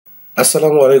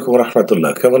আসসালামু আলাইকুম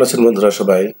রহমতুল্লাহ। কেমন আছেন বন্ধুরা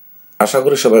সবাই? আশা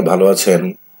করি সবাই ভালো আছেন।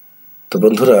 তো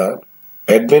বন্ধুরা,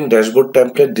 অ্যাডমিন ড্যাশবোর্ড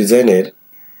টেমপ্লেট ডিজাইনের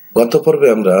গত পর্বে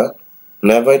আমরা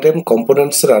ন্যাভ আইটেম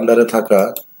কম্পোনেন্টস এর আন্ডারে থাকা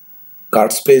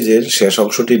কার্ডস পেজের শেষ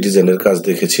অংশটি ডিজাইনের কাজ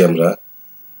দেখেছি আমরা।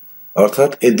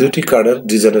 অর্থাৎ এই দুইটি কার্ডের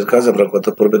ডিজাইনের কাজ আমরা গত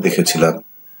পর্বে দেখেছিলাম।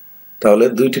 তাহলে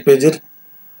দুইটি পেজের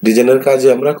ডিজাইনের কাজে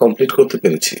আমরা কমপ্লিট করতে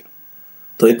পেরেছি।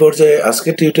 তো এই পর্যায়ে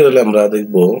আজকের টিউটোরিয়ালে আমরা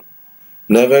দেখব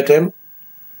ন্যাভ আইটেম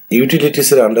ইউটিলিটিস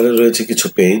এর আন্ডারে রয়েছে কিছু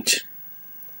পেজ।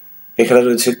 এখানে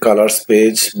রয়েছে colours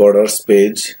page, borders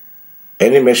page,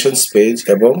 animations page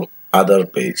এবং আদার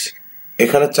পেজ।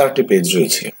 এখানে 4টি পেজ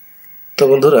রয়েছে। তো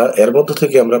বন্ধুরা, এর মধ্য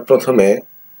থেকে আমরা প্রথমে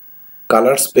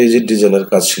কালার্স পেজের ডিজাইনের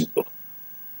কাজ শিখব।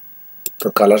 তো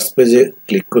কালার্স পেজে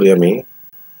ক্লিক করি আমি।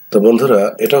 তো বন্ধুরা,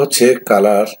 এটা হচ্ছে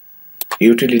কালার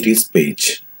ইউটিলিটিস পেজ।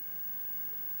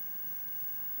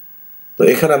 তো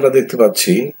এখানে আমরা দেখতে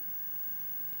পাচ্ছি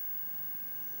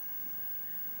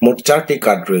মোট 4টি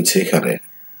কার্ড রয়েছে।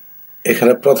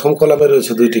 এখানে প্রথম কলামে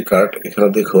রয়েছে 2টি কার্ড। এখানে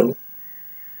দেখুন,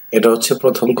 এটা হচ্ছে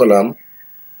প্রথম কলাম।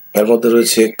 এর মধ্যে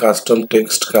রয়েছে কাস্টম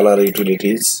টেক্সট কালার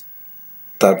ইউটিলিটিস,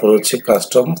 তারপর হচ্ছে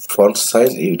কাস্টম ফন্ট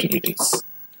সাইজ ইউটিলিটিস।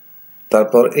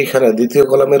 তারপর এখানে দ্বিতীয়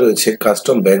কলামে রয়েছে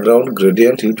কাস্টম ব্যাকগ্রাউন্ড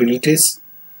গ্রেডিয়েন্ট ইউটিলিটিস,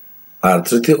 আর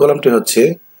তৃতীয় কলামটি হচ্ছে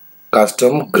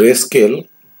custom grey scale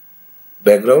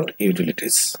background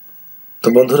utilities. তো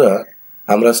বন্ধুরা,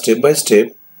 আমরা step by step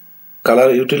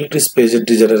colour utilities পেজের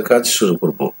ডিজাইনের কাজ শুরু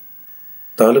করব।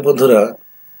 তাহলে বন্ধুরা,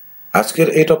 আজকের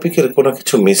এই টপিকের কোনো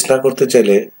কিছু মিস না করতে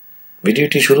চাইলে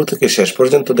ভিডিওটি শুরু থেকে শেষ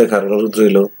পর্যন্ত দেখার অনুরোধ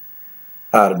রইল।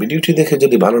 আর ভিডিওটি দেখে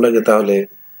যদি ভালো লাগে তাহলে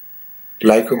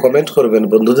লাইক ও কমেন্ট করবেন,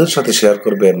 বন্ধুদের সাথে শেয়ার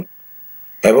করবেন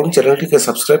এবং চ্যানেলটিকে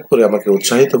সাবস্ক্রাইব করে আমাকে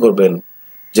উৎসাহিত করবেন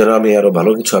যেন আমি আরো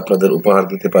ভালো কিছু আপনাদের উপহার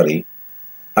দিতে পারি।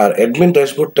 আর অ্যাডমিন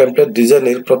ড্যাশবোর্ড টেমপ্লেট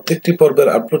ডিজাইনের প্রত্যেকটি পর্বের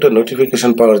আপলোডের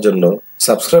নোটিফিকেশন পাওয়ার জন্য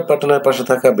সাবস্ক্রাইব বাটনের পাশে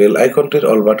থাকা বেল আইকনটির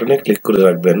অল বাটনে ক্লিক করে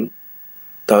রাখবেন।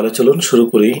 তাহলে চলুন শুরু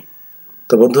করি।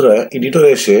 তো বন্ধুরা, এডিটরে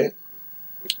এসে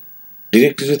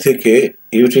ডিরেক্টরি থেকে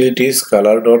ইউটিলিটিস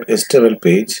color.html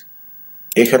পেজ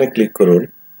এখানে ক্লিক করুন।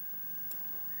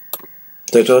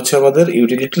 তো এটা হচ্ছে আমাদের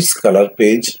ইউটিলিটিস কালার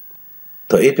পেজ।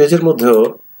 তো এই পেজের মধ্যেও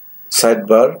সাইড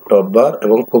বার, টপ বার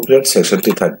এবং কপিরাইট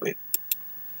সেকশনটি থাকবে।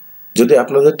 যদি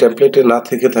আপনাদের টেমপ্লেটে না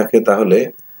থেকে থাকে তাহলে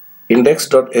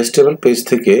index.html পেজ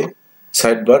থেকে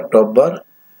সাইড বার, টপ বার,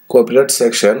 কপিরাইট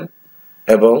সেকশন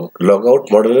এবং লগ আউট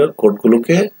মডেলের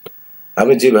কোডগুলোকে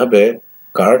আমি যেভাবে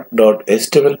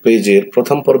card.html পেজের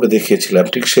প্রথম পর্বে দেখিয়েছিলাম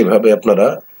ঠিক সেভাবে আপনারা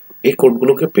এই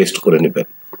কোডগুলোকে পেস্ট করে নেবেন,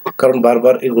 কারণ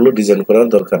বারবার এগুলো ডিজাইন করার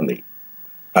দরকার নেই।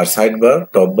 আর সাইড বার,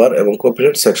 টপ বার এবং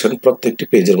কপিরাইট সেকশন প্রত্যেকটি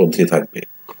পেজের মধ্যেই থাকবে।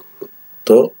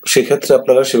 তো সেক্ষেত্রে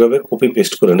আপনারা সেভাবে কপি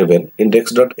পেস্ট করে নেবেন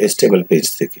index.html পেজ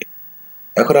থেকে।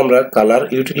 এখন আমরা কালার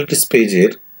ইউটিলিটিস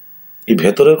পেজের এই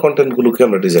ভেতরের কন্টেন্ট গুলোকে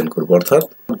আমরা ডিজাইন করব, অর্থাৎ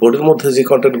বোর্ডের মধ্যে যে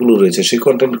কন্টেন্ট গুলো রয়েছে সেই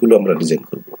কন্টেন্ট গুলো আমরা ডিজাইন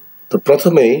করব। তো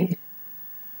প্রথমেই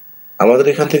আমাদের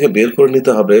এখান থেকে বের করে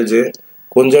নিতে হবে যে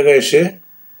কোন জায়গায় এসে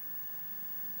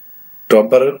টপ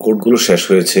বারের কোডগুলো শেষ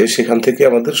হয়েছে, সেখান থেকে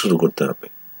আমাদের শুরু করতে হবে।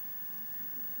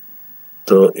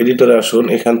 তো এডিটরে আসুন,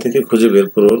 এখান থেকে খুঁজে বের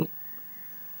করুন।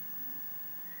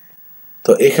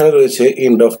 তো এখানে রয়েছে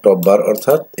এন্ড অফ টপ বার,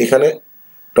 অর্থাৎ এখানে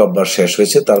টপ বার শেষ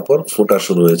হয়েছে, তারপর ফুটার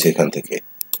শুরু হয়েছে এখান থেকে।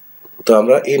 তো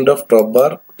আমরা এন্ড অফ টপ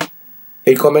বার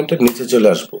এই কমেন্টের নিচে চলে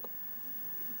আসব।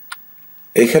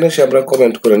 এখানে এসে আমরা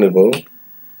কমেন্ট করে নেব।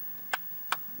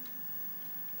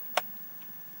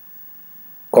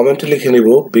 কমেন্টে লিখে নিব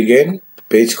begin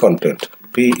page content,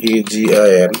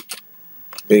 BEGIN,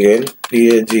 begin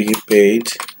page,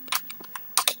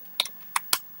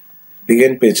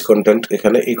 begin page content.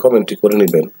 এখানে এই কমেন্টটি করে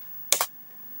নেবেন,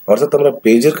 অর্থাৎ আমরা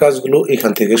পেজের কাজগুলো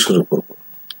এখান থেকে শুরু করব।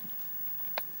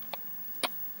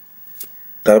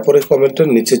 তারপরে কমেন্টের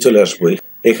নিচে চলে আসবো।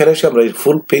 এখানে এসে আমরা এই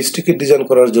ফুল পেজটিকে ডিজাইন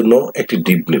করার জন্য একটি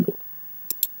ডিপ নেব।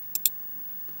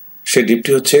 সেই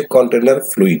ডিপটি হচ্ছে container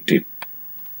fluid deep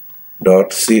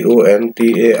 .container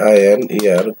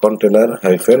container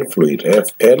 -fluid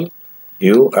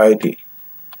FLUID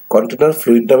container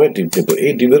fluid নামে ডিপ নেব।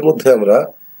 এই ডিপের মধ্যে আমরা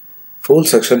ফুল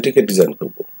সেকশনটিকে ডিজাইন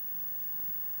করব।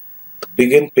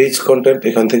 বিগিন পেজ কন্টেন্ট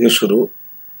এখান থেকে শুরু।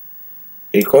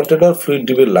 এই কন্টেনার ফ্লুইড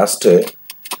ডিপের লাস্টে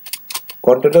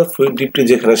কন্টেনার ফ্লুইড ডিপটি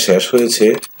যেখানে শেষ হয়েছে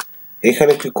এখানে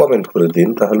একটি কমেন্ট করে দিন,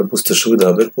 তাহলে বুঝতে সুবিধা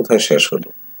হবে কোথায় শেষ হলো।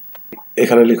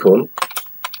 এখানে লিখুন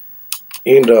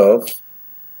end of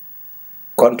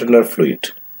container fluid,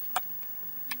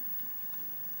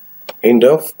 end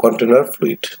of container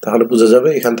fluid, তাহলে বোঝা যাবে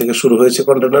এখান থেকে শুরু হয়েছে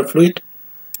কন্টেনার ফ্লুইড,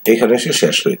 এখানে এসে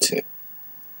শেষ হয়েছে।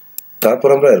 তারপর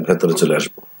আমরা এর ভেতরে চলে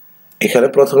আসব। এখানে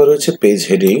প্রথমে রয়েছে পেজ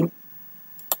হেডিং,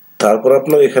 তারপর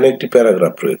আপনার এখানে একটি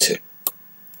প্যারাগ্রাফ রয়েছে।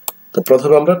 তো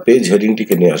প্রথমে আমরা পেজ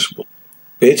হেডিংটিকে নিয়ে আসব।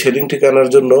 পেজ হেডিংটিকে আনার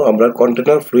জন্য আমরা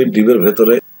কন্টেনার ফ্লুইড ডিভের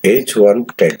ভেতরে h1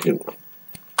 ট্যাগ নিব।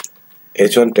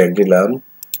 h1 ট্যাগ নিলাম।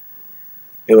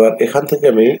 এবার এখান থেকে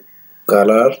আমি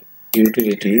কালার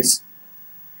ইউটিলিটিস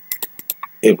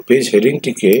এই পেজ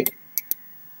হেডিংটিকে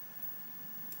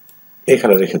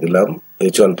এখানে রেখে দিলাম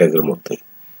h1 ট্যাগের মধ্যে।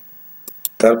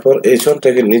 তারপর h1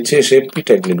 ট্যাগের নিচে এসে p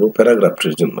ট্যাগ নিব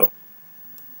প্যারাগ্রাফটির জন্য।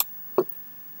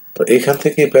 তো এখান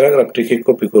থেকে প্যারাগ্রাফটিকে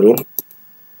কপি করুন,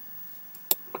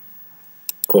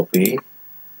 কপি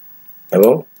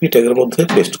এবং p ট্যাগের মধ্যে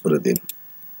পেস্ট করে দিন।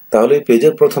 তাহলে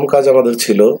পেজের প্রথম কাজ আমাদের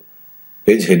ছিল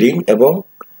পেজ হেডিং এবং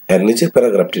এর নিচে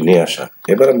প্যারাগ্রাফটি নিয়ে আসা।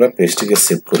 এবার আমরা পেজটিকে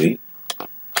সেভ করি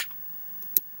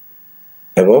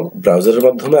এবং ব্রাউজারের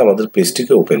মাধ্যমে আমাদের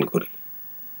পেজটিকে ওপেন করি।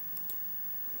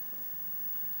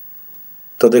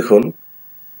 তো দেখুন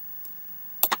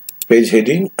পেজ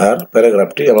হেডিং আর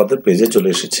প্যারাগ্রাফটি আমাদের পেজে চলে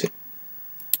এসেছে।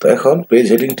 তো এখন পেজ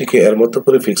হেডিংটিকে এর মতো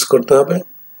করে ফিক্স করতে হবে।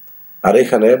 আর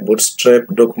এখানে বুটস্ট্র্যাপ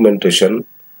ডকুমেন্টেশন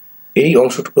এই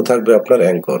অংশটুকু থাকবে আপনার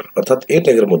অ্যাঙ্কর, অর্থাৎ এ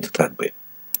ট্যাগের মধ্যে থাকবে।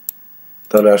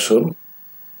 তাহলে আসুন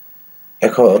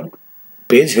এখন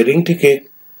পেজ হেডিংটিকে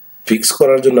ফিক্স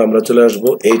করার জন্য আমরা চলে আসব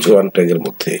h1 ট্যাগের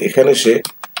মধ্যে। এখানে এসে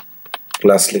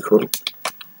ক্লাস লিখুন,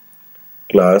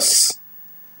 ক্লাস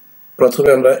প্রথমে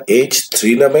আমরা h3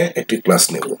 নামে একটি ক্লাস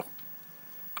নেব।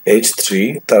 h3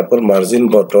 তারপর মার্জিন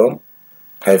বটম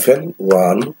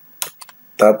 -1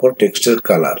 তারপর টেক্সটের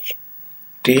colour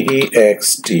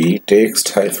text text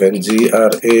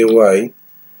 -gray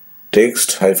text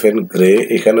 -gray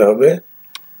এখানে হবে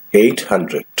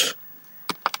 800।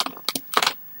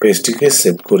 পেজটিকে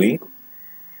সেভ করি,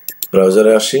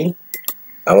 ব্রাউজারে আসি,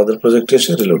 আমাদের প্রজেক্টে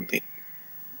এসে রিলোড দিই।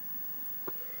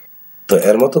 তো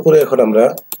এর মতো করে এখন আমরা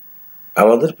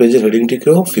আমাদের পেজের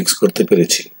হেডিংটিকেও ফিক্স করতে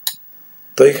পেরেছি।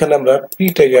 তো এখানে আমরা p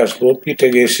ট্যাগে আসবো, p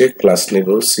ট্যাগে এসে ক্লাস নেব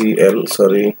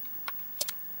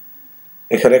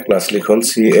এখানে ক্লাস লিখুন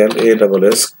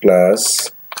class ক্লাস।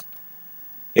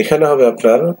 এখানে হবে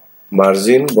আপনার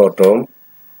মার্জিন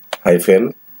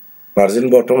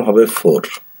বটম হবে 4।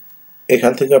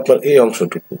 এখান থেকে আপনার এই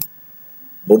অংশটুকু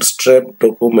বুটস্ট্র্যাপ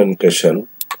ডকুমেন্টেশন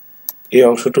এই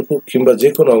অংশটুকু কিংবা যে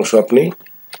কোনো অংশ আপনি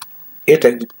এ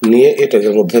ট্যাগ নিয়ে এ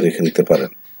ট্যাগের মধ্যে রেখে দিতে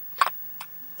পারেন।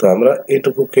 তো আমরা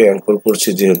এটুকুকে অ্যাঙ্কর করছি,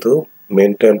 যেহেতু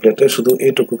মেইন টেমপ্লেটে শুধু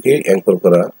এটুকুকেই অ্যাঙ্কর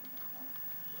করা।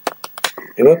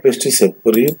 এবার পেজটি সেভ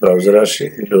করি, ব্রাউজারে আসি,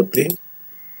 রিলোড দিই।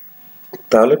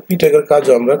 তাহলে p ট্যাগের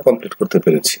কাজও আমরা কমপ্লিট করতে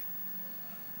পেরেছি।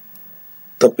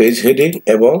 তো পেজ হেডিং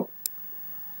এবং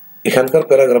এখানকার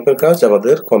প্যারাগ্রাফের কাজ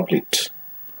আমাদের কমপ্লিট।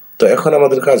 তো এখন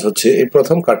আমাদের কাজ হচ্ছে এই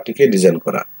প্রথম কার্ডটিকে ডিজাইন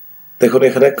করা। দেখুন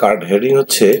এখানে কার্ড হেডিং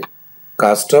হচ্ছে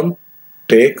কাস্টম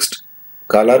টেক্সট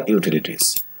কালার ইউটিলিটিস।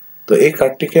 তো এই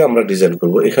কার্ডটিকে আমরা ডিজাইন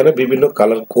করব। এখানে বিভিন্ন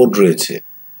কালার কোড রয়েছে,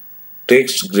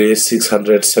 টেক্সট গ্রে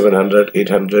 600 700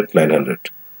 800 900।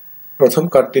 প্রথম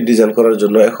কার্ডটি ডিজাইন করার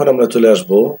জন্য এখন আমরা চলে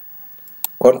আসব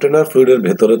কন্টেনার ফ্লুইডের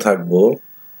ভেতরে থাকব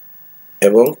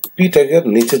এবং p ট্যাগের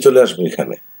নিচে চলে আসবো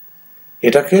এখানে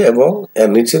এটাকে, এবং এর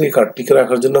নিচের এই কার্ডটিকে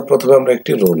রাখার জন্য প্রথমে আমরা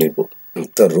একটি রো নেব।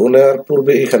 তো রো নেওয়ার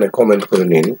পূর্বে এখানে কমেন্ট করে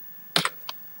নিন,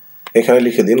 এখানে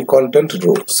লিখে দিন content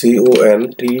rho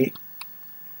CONTENT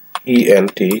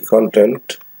content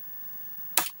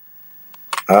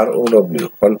ROW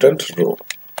content rho.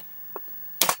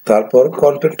 তারপর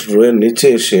কন্টেন্ট রো এর নিচে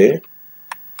এসে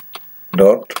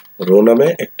ডট রো নামে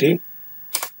একটি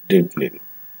ডিভ নিন।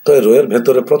 তো এই রো এর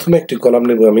ভেতরে প্রথমে একটি কলাম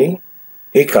নেব আমি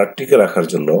এই কার্ডটিকে রাখার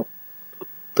জন্য।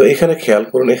 তো এখানে খেয়াল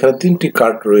করুন এখানে 3টি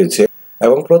কার্ড রয়েছে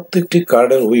এবং প্রত্যেকটি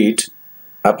কার্ডের উইডথ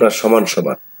আপনার সমান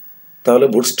সমান। তাহলে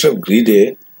বুটস্ট্র্যাপ গ্রিডে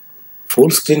ফুল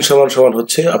স্ক্রিন সমান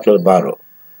হচ্ছে আপনার 12।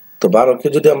 তো 12কে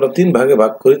যদি আমরা 3 ভাগে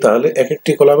ভাগ করি তাহলে এক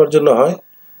একটি কলামের জন্য হয়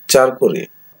 4 করে।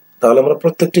 তাহলে আমরা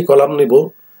প্রত্যেকটি কলাম নিব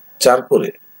 4 করে।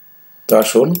 তো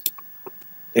আসুন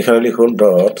এখানে লিখুন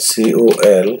ডট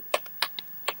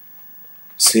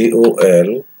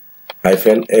COL-LG-4।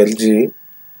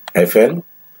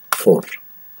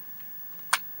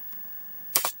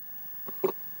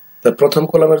 প্রথম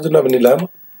কলামের জন্য আমি নিলাম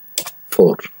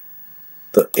 4।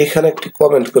 তো এখানে একটি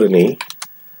কমেন্ট করে নেই,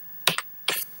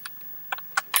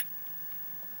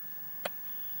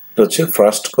 হচ্ছে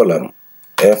first column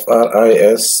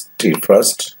FRIST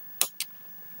first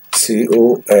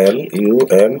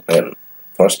COLUMN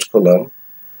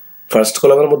first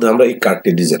কলামের মধ্যে আমরা এই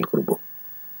কার্ডটি ডিজাইন করব।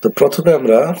 তো প্রথমে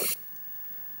আমরা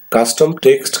কাস্টম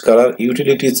টেক্সট কালার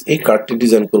ইউটিলিটিস এই কার্ডটি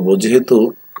ডিজাইন করব,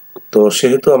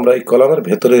 সেহেতু আমরা এই কলামের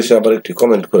ভেতরে এসে আবার একটি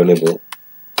কমেন্ট করে নেব।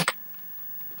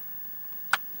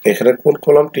 এখানে কোন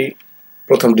কলামটি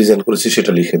প্রথম ডিজাইন করেছি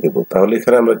সেটা লিখে দেব। তাহলে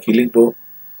এখানে আমরা কি লিখব,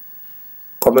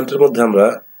 কমেন্টের মধ্যে আমরা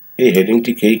এই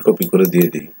হেডিংটিকেই কপি করে দিয়ে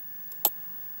দিই।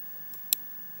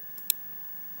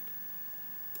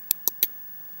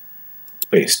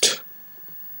 Paste.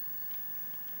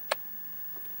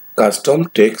 Custom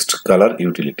text colour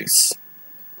utilities.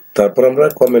 তারপর আমরা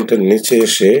কমেন্টের নিচে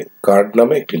এসে কার্ড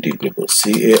নামে একটি ডিভ নেব,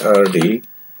 CARD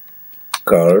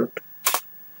কার্ড,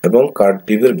 এবং কার্ড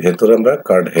ডিভের ভেতরে আমরা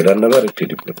কার্ড হেডার নামে আরেকটি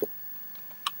ডিভ নেব,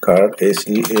 কার্ড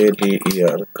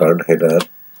SEADER কার্ড হেডার।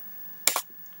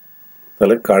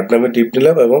 তাহলে কার্ড নামে ডিভ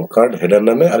নিলাম এবং কার্ড হেডার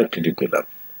নামে আরেকটি ডিভ নিলাম।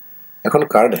 এখন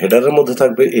কার্ড হেডারের মধ্যে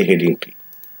থাকবে এই হেডিংটি,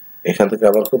 এখান থেকে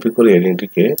আবার কপি করি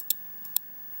হেডিংটিকে।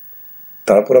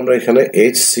 তারপর আমরা এখানে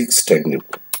H6 ট্যাগ নেব,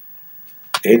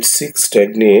 H6 ট্যাগ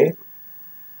নিয়ে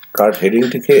কার্ড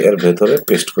হেডিংটিকে এর ভেতরে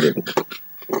পেস্ট করে দেব।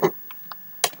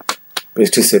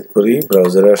 পেজটি সেভ করি,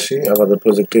 ব্রাউজারে আসি, আমাদের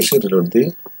প্রজেক্টে এসে রিলোড দিই।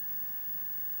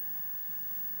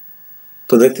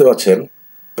 তো দেখতে পাচ্ছেন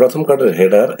প্রথম কার্ডের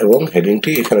হেডার এবং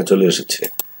হেডিংটি এখানে চলে এসেছে।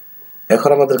 এখন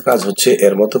আমাদের কাজ হচ্ছে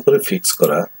এর মতো করে ফিক্স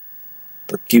করা।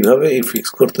 তো কিভাবে এই ফিক্স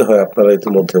করতে হয় আপনারা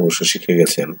ইতিমধ্যে অবশ্যই শিখে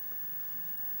গেছেন।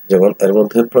 যেমন এর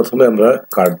মধ্যে প্রথমে আমরা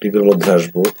কার্ড ডিভের মধ্যে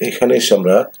আসব, এখানে এসে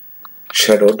আমরা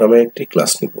শ্যাডো নামে একটি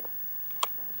ক্লাস নিব,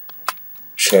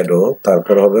 শ্যাডো।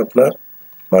 তারপর হবে আপনার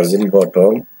মার্জিন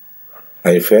বটম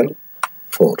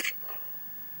 -4।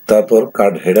 তারপর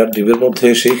কার্ড হেডার ডিভের মধ্যে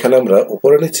এসে এখানে আমরা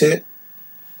উপরে নিচে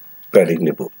প্যাডিং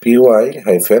নেব,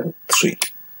 PY-3।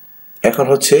 এখন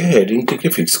হচ্ছে হেডিংটিকে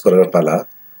ফিক্স করার পালা।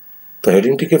 তো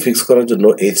হেডিংটিকে ফিক্স করার জন্য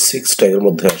H6 ট্যাগের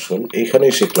মধ্যে আসুন, এখানে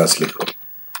এসে ক্লাস লিখুন।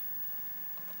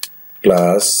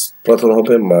 ক্লাস প্রথম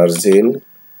হবে মার্জিন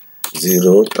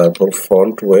 0, তারপর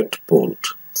font wait bold,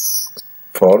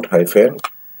 font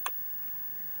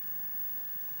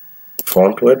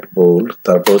wait bold,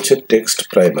 তারপর হচ্ছে টেক্সট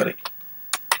প্রাইমারি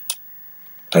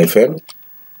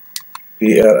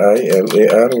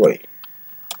 -PRIMARY,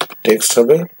 টেক্সট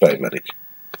হবে প্রাইমারি।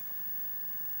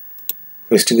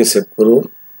 পেজটিকে সেভ করুন,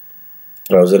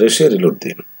 ব্রাউজারে এসে রিলোড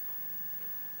দিন।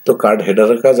 তো কার্ড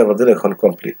হেডারের কাজ আমাদের এখন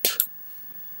কমপ্লিট।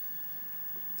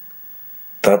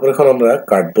 তারপর এখন আমরা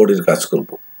কার্ডবোর্ডের কাজ করব।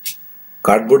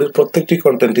 কার্ডবোর্ডের প্রত্যেকটি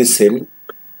কন্টেন্টই সেম,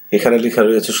 এখানে লেখা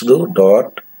রয়েছে শুধু ডট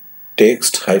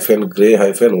টেক্সট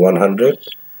 -gray-100,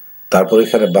 তারপর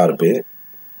এখানে বাড়বে।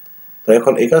 তো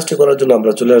এখন এই কাজটি করার জন্য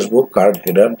আমরা চলে আসবো কার্ড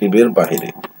হেডার ডিভের বাহিরে।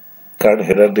 কার্ড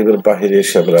হেডার ডিভের বাহিরে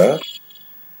এসে আমরা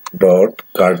ডট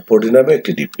কার্ডবোর্ড নামে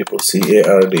একটি ডিভ নেব,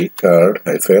 CARD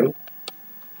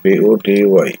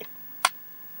কার্ড-BODY,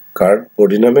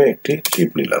 কার্ডবোর্ড নামে একটি ডিভ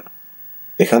নিলাম।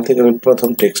 এখান থেকে আমি প্রথম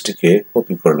টেক্সটটিকে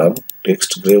কপি করলাম,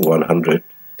 টেক্সট গ্রে 100।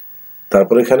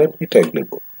 তারপর এখানে পি ট্যাগ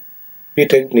নেব, পি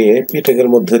ট্যাগ নিয়ে পি ট্যাগের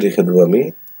মধ্যে রেখে দেবো আমি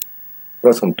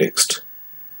প্রথম টেক্সট।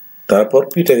 তারপর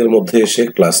পি ট্যাগের মধ্যে এসে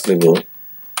ক্লাস নেব,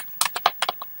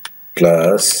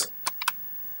 ক্লাস।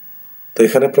 তো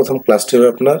এখানে প্রথম ক্লাসটি হবে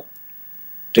আপনার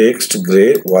টেক্সট গ্রে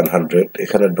 100,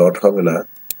 এখানে ডট হবে না,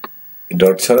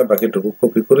 ডট ছাড়া বাকিটুকু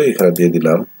কপি করে এখানে দিয়ে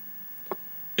দিলাম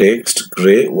টেক্সট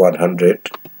গ্রে 100।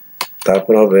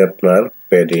 তারপর হবে আপনার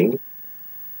প্যাডিং,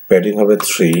 প্যাডিং হবে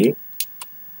 3।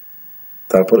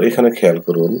 তারপর এখানে খেয়াল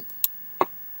করুন,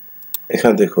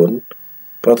 এখানে দেখুন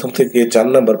প্রথম থেকে 4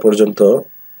 নাম্বার পর্যন্ত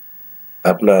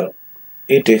আপনার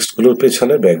এই টেক্সটগুলোর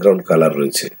পেছনে ব্যাকগ্রাউন্ড কালার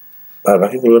রয়েছে, আর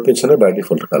বাকিগুলোর পেছনে বাই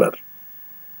ডিফল্ট কালার।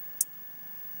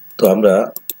 তো আমরা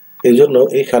এই জন্য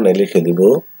এখানে লিখে দিব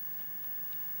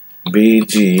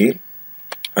BG-dark,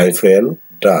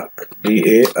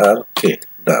 DARK,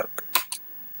 ডার্ক,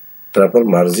 তারপর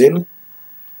মার্জিন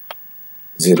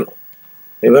 0।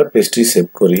 এবার পেজটি সেভ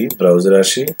করি, ব্রাউজারে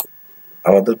আসি,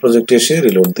 আমাদের প্রজেক্টে এসে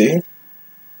রিলোড দিই।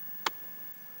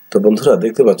 তো বন্ধুরা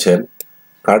দেখতে পাচ্ছেন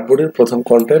কার্ডবোর্ডের প্রথম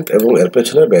কন্টেন্ট এবং এর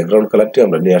পেছনের ব্যাকগ্রাউন্ড কালারটি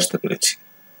আমরা নিয়ে আসতে পেরেছি।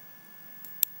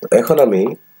 এখন আমি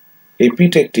এই পি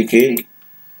ট্যাগটিকে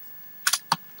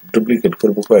ডুপ্লিকেট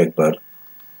করব কয়েকবার।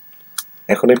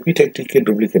 এখন এই পি ট্যাগটিকে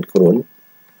ডুপ্লিকেট করুন।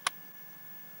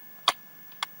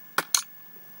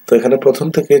 তো এখানে প্রথম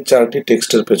থেকে 4টি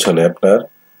টেক্সটের পেছনে আপনার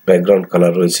ব্যাকগ্রাউন্ড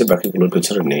কালার রয়েছে, বাকিগুলোর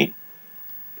পেছনে নেই।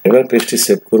 এবার পেজটি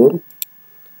সেভ করুন,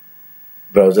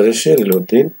 ব্রাউজারে এসে রিলোড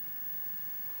দিন।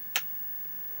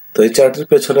 তো এই 4টির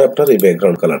পেছনে আপনার এই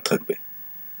ব্যাকগ্রাউন্ড কালার থাকবে,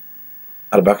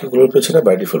 আর বাকিগুলোর পেছনে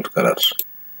বাই ডিফল্ট কালার।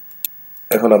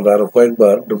 এখন আমরা আরো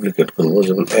কয়েকবার ডুপ্লিকেট করব,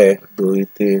 যেমন 1, 2,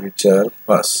 3, 4,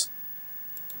 5,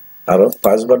 আরো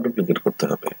 5 বার ডুপ্লিকেট করতে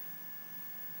হবে।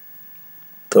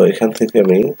 তো এখান থেকে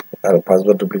আমি আরো 5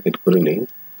 বার ডুপ্লিকেট করে নিই,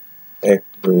 1,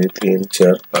 2, 3,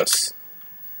 4, 5।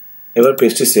 এবার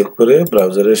পেজটি সেভ করে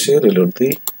ব্রাউজারে এসে রিলোড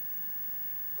দিই।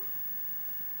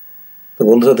 তো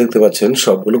বন্ধুরা দেখতে পাচ্ছেন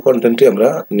সবগুলো কন্টেন্টই আমরা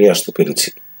নিয়ে আসতে পেরেছি,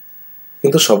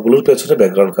 কিন্তু সবগুলোর পেছনে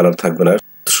ব্যাকগ্রাউন্ড কালার থাকবে না,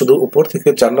 শুধু উপর থেকে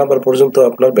 4 নাম্বার পর্যন্ত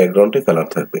আপনার ব্যাকগ্রাউন্ডে কালার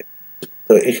থাকবে।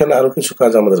 তো এখানে আরো কিছু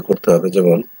কাজ আমাদের করতে হবে,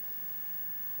 যেমন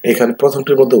এখানে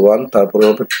প্রথমটির মধ্যে 1, তারপরে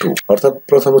হবে 2, অর্থাৎ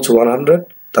প্রথম হচ্ছে 100,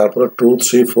 তারপরে 2,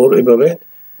 3, 4, এইভাবে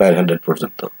 900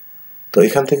 পর্যন্ত। তো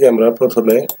এখান থেকে আমরা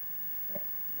প্রথমে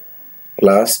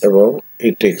ক্লাস এবং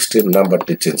এই টেক্সটের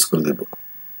নাম্বারটি চেঞ্জ করে দেব।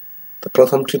 তো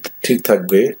প্রথমটি ঠিক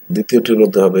থাকবে, দ্বিতীয়টির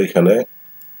মধ্যে হবে এখানে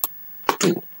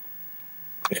 2,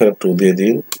 এখানে 2 দিয়ে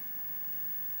দিন।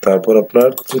 তারপর আপনার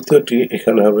তৃতীয়টি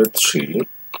এখানে হবে 3,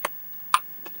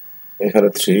 এখানে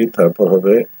 3, তারপর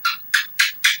হবে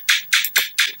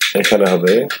এখানে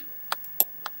হবে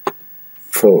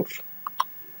 4,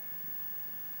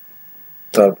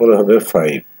 তারপরে হবে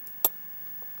 5,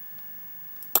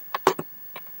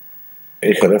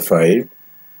 এখানে 5,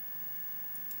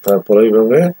 তারপরে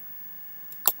এইভাবে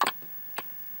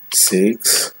 6,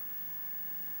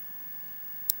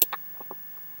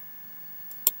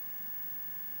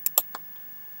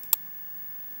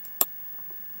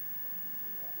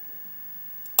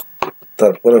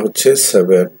 তারপরে হচ্ছে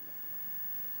 7,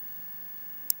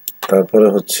 তারপরে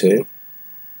হচ্ছে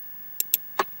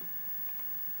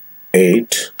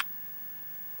 8,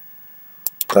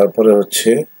 তারপরে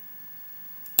হচ্ছে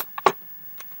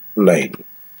 9।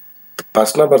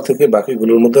 5 নাম্বার থেকে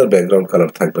বাকিগুলোর মধ্যে আর ব্যাকগ্রাউন্ড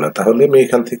কালার থাকবে না। তাহলে আমি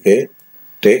এখান থেকে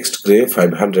টেক্সট গ্রে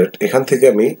 500, এখান থেকে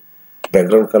আমি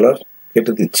ব্যাকগ্রাউন্ড কালার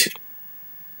কেটে দিচ্ছি।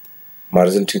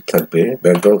 মার্জিন ঠিক থাকবে,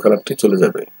 ব্যাকগ্রাউন্ড কালারটি চলে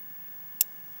যাবে।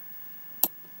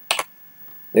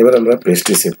 এবার আমরা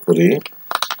পেজটি সেভ করি,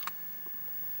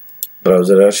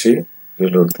 ব্রাউজারে আসি,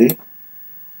 রিলোড দিই।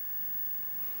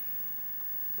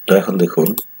 এখন দেখুন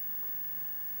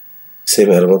সেম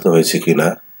এর মতো হয়েছে কিনা।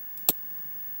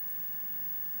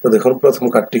 তো দেখুন প্রথম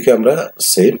কার্ডটিকে আমরা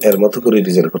সেম এর মতো করে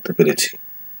ডিজাইন করতে পেরেছি।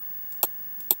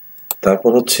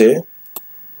 তারপর হচ্ছে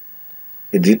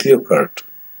এই দ্বিতীয় কার্ড।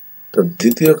 তো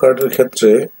দ্বিতীয় কার্ডের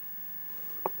ক্ষেত্রে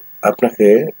আপনাকে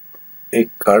এই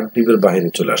কার্ড ডিপের বাইরে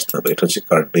চলে আসতে হবে। এটা হচ্ছে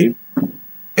কার্ড ডিপ,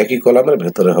 একই কলামের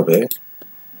ভেতরে হবে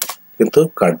কিন্তু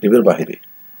কার্ড ডিপের বাইরে।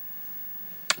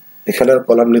 এখানে আর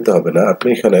কলাম নিতে হবে না, আপনি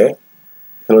এখানে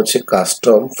হচ্ছে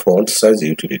কাস্টম ফন্ট সাইজ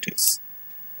ইউটিলিটিস।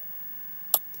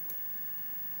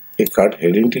 এই কার্ড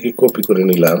হেডিংটিকে কপি করে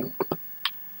নিলাম,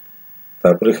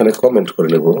 তারপর এখানে কমেন্ট করে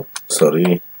নেব, সরি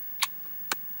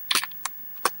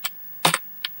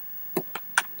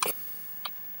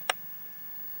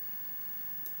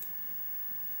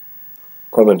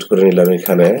কমেন্ট করে নিলাম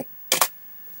এখানে।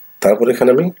 তারপর এখানে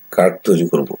আমি কার্ড তৈরি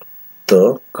করব। তো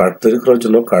কার্ড তৈরি করার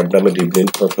জন্য কার্ড নামে ডিপ দিন,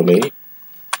 প্রথমেই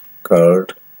কার্ড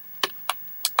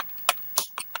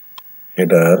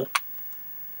হেডার,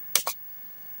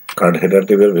 কার্ড হেডার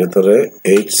ডিপের ভেতরে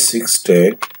H6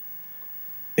 ট্যাগ,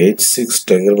 H6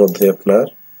 ট্যাগের মধ্যে আপনার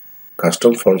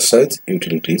কাস্টম ফন্ট সাইজ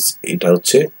ইউটিলিটিস, এটা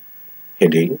হচ্ছে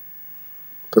হেডিং।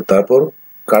 তো তারপর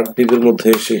কার্ড ডিপের মধ্যে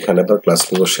সেখানে আবার ক্লাস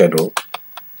নেব শ্যাডো,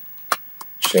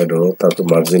 তারপর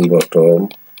মার্জিন বটম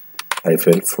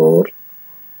 -4,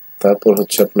 তারপর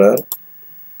হচ্ছে আপনার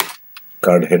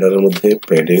কার্ড হেডারের মধ্যে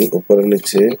প্যাডিং উপরে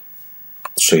নিচে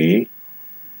 3,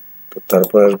 তো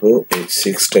তারপর আসবো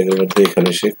H6 ট্যাগের মধ্যে, এখানে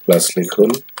এসে প্লাস লিখুন,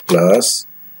 প্লাস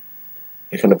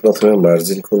এখানে প্রথমে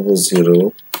মার্জিন করব 0,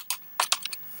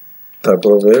 তারপর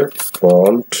হবে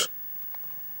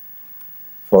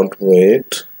ফন্ট ওয়েট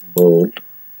বোল্ড,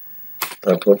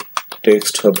 তারপর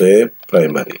টেক্সট হবে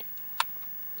প্রাইমারি,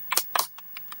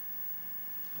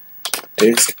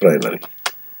 টেক্সট প্রাইমারি।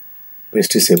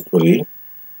 পেজটি সেভ করি,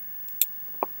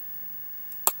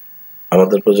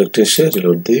 আমাদের প্রজেক্টে এসে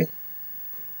রিলোড দিই।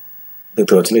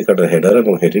 দেখতে পাচ্ছেন এই কার্ডের হেডার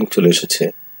এবং হেডিং চলে এসেছে।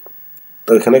 তো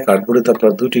এখানে কার্ডবোর্ডে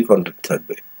আপনার দুটি কন্টেন্ট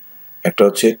থাকবে, একটা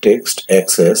হচ্ছে টেক্সট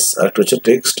এক্সএস আর একটা হচ্ছে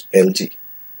টেক্সট এলজি।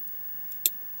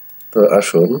 তো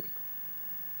আসুন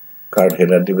কার্ড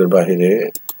হেডার ডিপের বাহিরে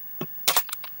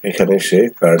এখানে এসে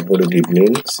কার্ডবোর্ডে ডিপ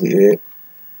নিন,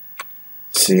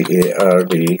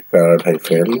 CARD card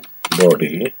hyphen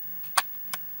body,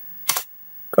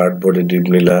 কার্ডবোর্ডে deep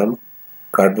নিলাম।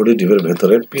 কার্ডবোর্ডে ডিপের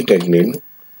ভেতরে পি ট্যাগ নিন,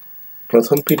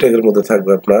 প্রথম পি ট্যাগের মধ্যে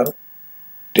থাকবে আপনার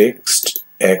টেক্সট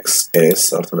এক্সএস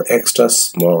অর্থাৎ এক্সট্রা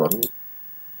স্মল,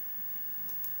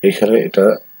 এখানে এটা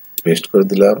পেস্ট করে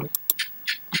দিলাম।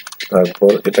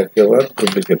 তারপর এটাকে আবার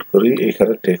ডুপ্লিকেট করি,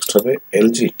 এখানে টেক্সট হবে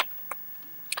এলজি।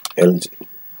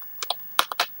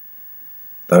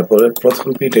 তারপরে প্রথম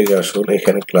পি ট্যাগে আসুন,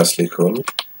 এখানে ক্লাস লিখুন,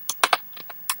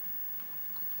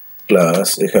 ক্লাস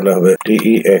এখানে হবে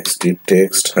TEXT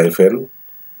টেক্সট হাইফেন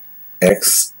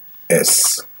XS।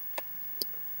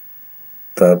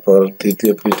 তারপর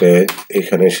দ্বিতীয় পি ট্যাগ,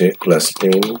 এখানে এসে ক্লাস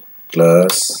নিন,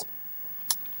 ক্লাস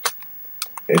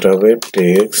এটা হবে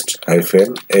text hyphen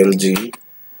LG,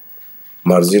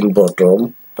 margin bottom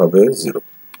হবে 0।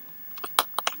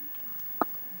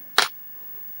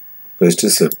 পেজটি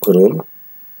সেভ করুন,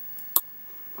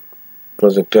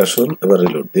 প্রজেক্টে আসুন, এবার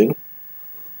রিলোড দিন।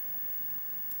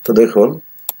 তো দেখুন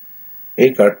এই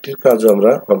কার্ডটির কাজও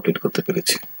আমরা কমপ্লিট করতে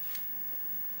পেরেছি।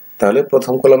 তাহলে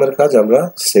প্রথম কলামের কাজ আমরা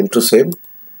সেম টু সেম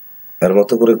এর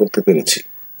মতো করে করতে পেরেছি।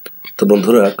 তো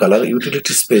বন্ধুরা, কালার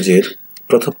ইউটিলিটিস পেজের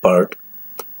প্রথম part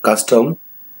custom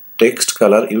text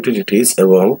colour utilities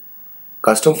এবং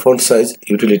কাস্টম ফন্ট সাইজ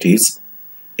ইউটিলিটিস,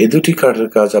 এই দুটি কার্ডের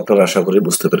কাজ আপনারা আশা করি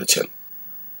বুঝতে পেরেছেন।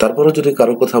 তারপরে যদি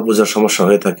কারো কোথাও বোঝার সমস্যা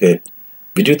হয়ে থাকে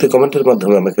ভিডিওতে কমেন্টের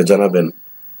মাধ্যমে আমাকে জানাবেন।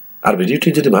 আর ভিডিওটি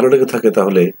যদি ভালো লেগে থাকে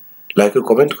তাহলে লাইক ও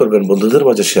কমেন্ট করবেন, বন্ধুদের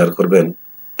মাঝে শেয়ার করবেন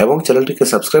এবং চ্যানেলটিকে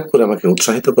সাবস্ক্রাইব করে আমাকে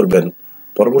উৎসাহিত করবেন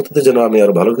পরবর্তীতে যেন আমি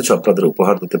আরো ভালো কিছু আপনাদের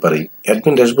উপহার দিতে পারি।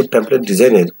 অ্যাডমিন ড্যাশবোর্ড টেমপ্লেট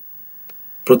ডিজাইনের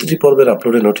প্রতিটি পর্বের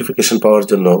আপলোডের নোটিফিকেশন পাওয়ার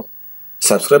জন্য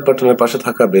সাবস্ক্রাইব বাটনের পাশে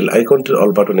থাকা বেল আইকনটির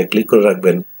অল বাটনে ক্লিক করে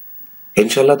রাখবেন।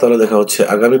 ইনশাআল্লাহ তাহলে দেখা হচ্ছে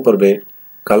আগামী পর্বে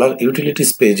কালার ইউটিলিটিস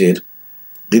পেজের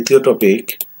দ্বিতীয় topic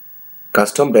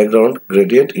custom background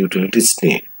gradient utilities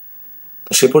নিয়ে।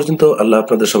 তো সে পর্যন্ত আল্লাহ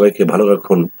আপনাদের সবাইকে ভালো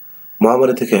রাখুন,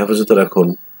 মহামারী থেকে হেফাজতে রাখুন,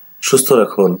 সুস্থ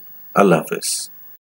রাখুন। আল্লাহ হাফেজ।